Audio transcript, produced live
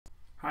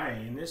Hi,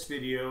 in this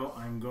video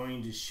I'm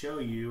going to show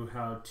you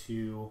how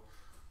to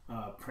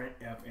print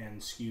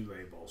fnsku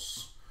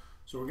labels.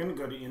 So we're going to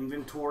go to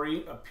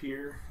inventory up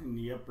here in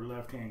the upper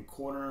left hand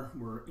corner.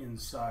 We're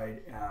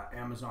inside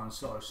Amazon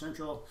Seller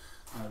Central.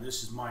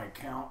 This is my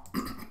account.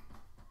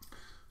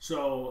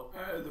 So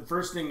the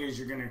first thing is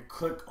you're going to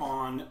click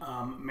on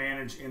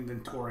manage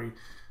inventory.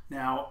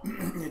 Now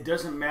it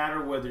doesn't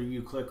matter whether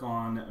you click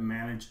on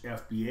manage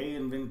FBA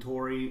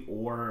inventory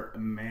or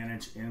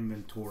manage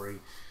inventory.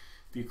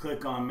 If you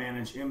click on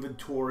manage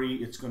inventory,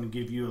 it's going to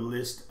give you a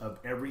list of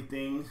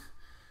everything.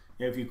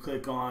 If you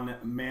click on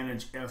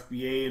manage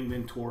FBA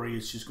inventory,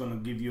 it's just going to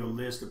give you a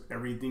list of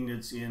everything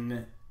that's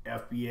in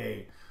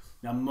FBA.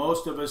 Now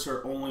most of us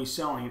are only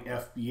selling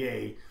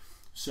FBA,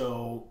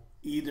 so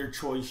either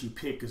choice you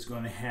pick is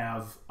going to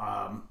have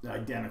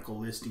identical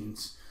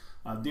listings.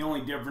 The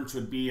only difference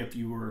would be if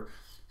you were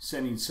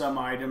sending some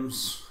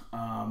items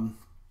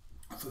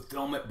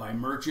fulfillment by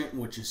merchant,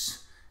 which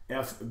is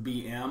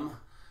FBM.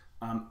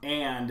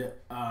 And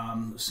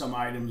some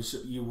items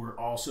you were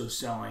also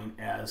selling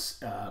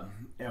as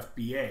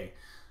FBA.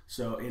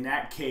 So in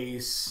that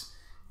case,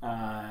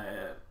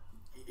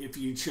 if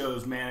you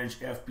chose manage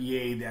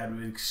FBA, that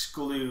would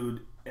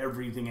exclude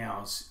everything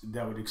else.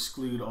 That would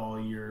exclude all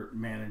your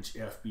manage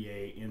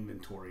FBA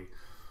inventory.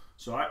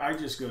 So I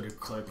just go to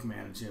click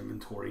manage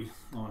inventory.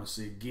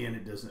 Honestly, again,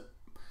 it doesn't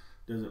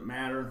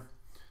matter.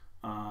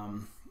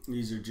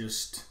 These are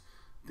just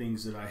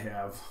things that I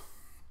have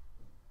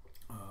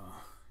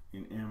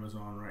in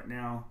Amazon right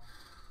now.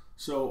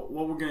 So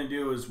what we're going to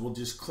do is we'll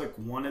just click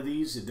one of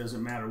these. It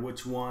doesn't matter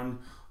which one.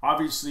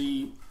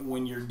 Obviously,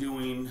 when you're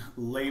doing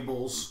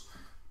labels,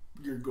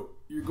 you're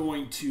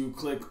going to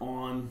click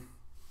on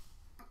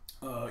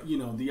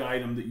the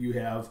item that you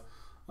have.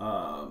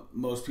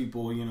 Most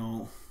people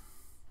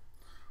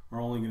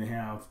are only going to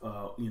have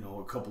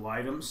a couple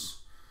items,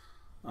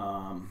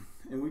 and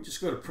we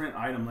just go to print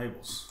item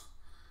labels.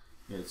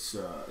 It's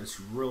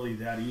really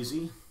that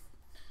easy.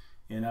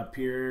 And up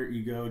here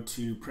you go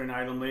to print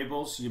item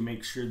labels. You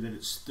make sure that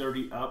it's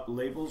 30 up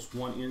labels,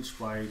 1 inch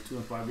by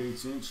 2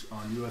 5/8 inch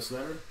on US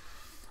letter.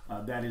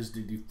 That is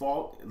the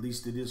default, at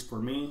least it is for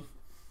me,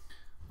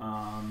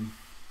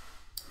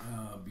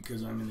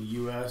 because I'm in the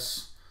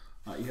US.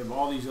 You have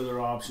all these other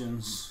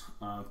options.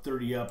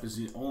 30 up is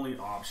the only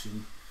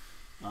option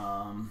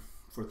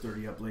for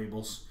 30 up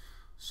labels.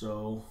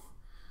 So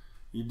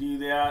you do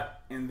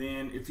that, and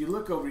then if you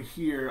look over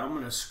here, I'm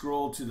going to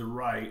scroll to the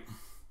right.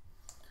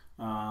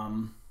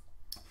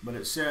 But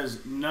it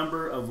says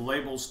number of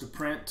labels to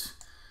print.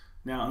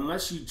 Now,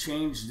 unless you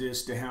change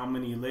this to how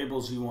many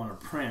labels you want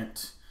to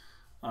print,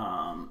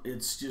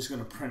 it's just going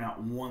to print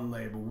out one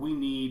label. We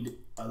need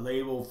a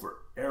label for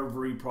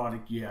every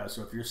product you have.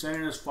 So if you're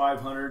sending us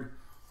 500,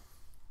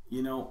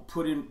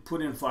 put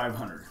in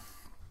 500.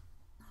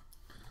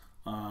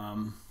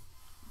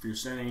 If you're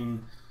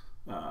sending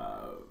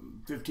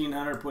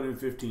 1,500, put in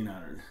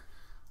 1,500.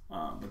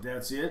 But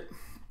that's it.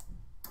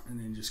 And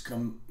then just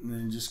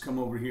come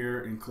over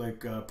here and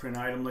click print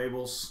item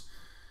labels.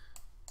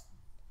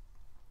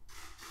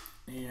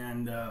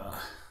 And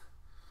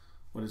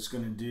what it's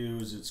going to do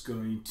is it's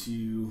going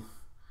to,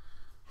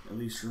 at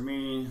least for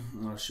me,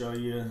 I'll show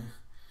you,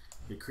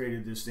 it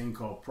created this thing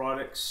called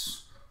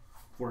products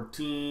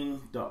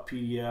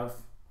 14.pdf,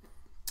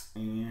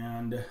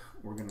 and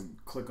we're going to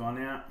click on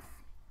that,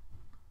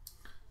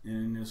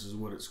 and this is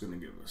what it's going to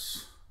give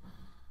us.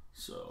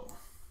 So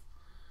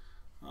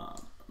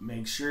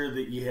make sure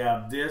that you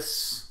have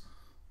this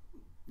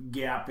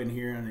gap in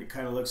here, and it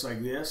kind of looks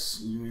like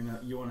this.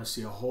 You want to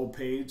see a whole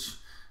page.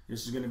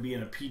 This is going to be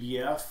in a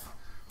PDF,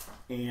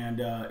 and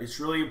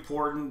it's really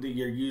important that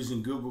you're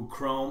using Google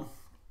Chrome,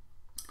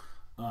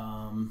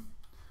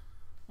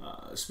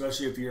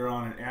 especially if you're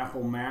on an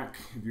Apple Mac.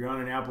 If you're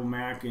on an Apple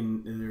Mac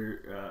and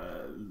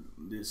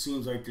it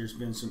seems like there's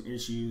been some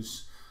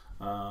issues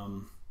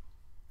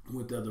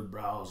with other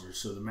browsers,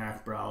 so the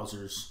Mac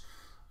browsers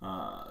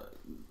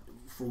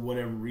for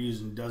whatever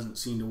reason doesn't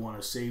seem to want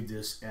to save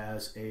this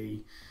as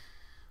a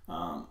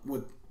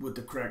with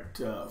the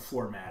correct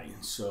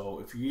formatting. So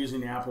if you're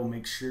using Apple,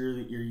 make sure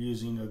that you're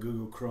using a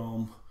Google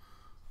Chrome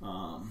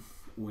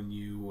when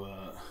you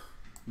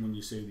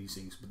save these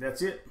things. But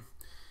that's it.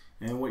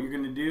 And what you're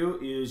going to do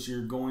is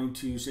you're going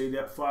to save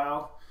that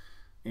file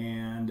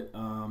and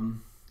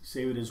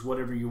save it as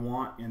whatever you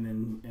want, and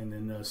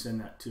then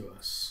send that to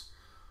us.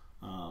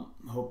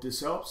 Hope this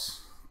helps.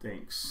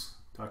 Thanks.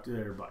 Talk to you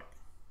later. Bye.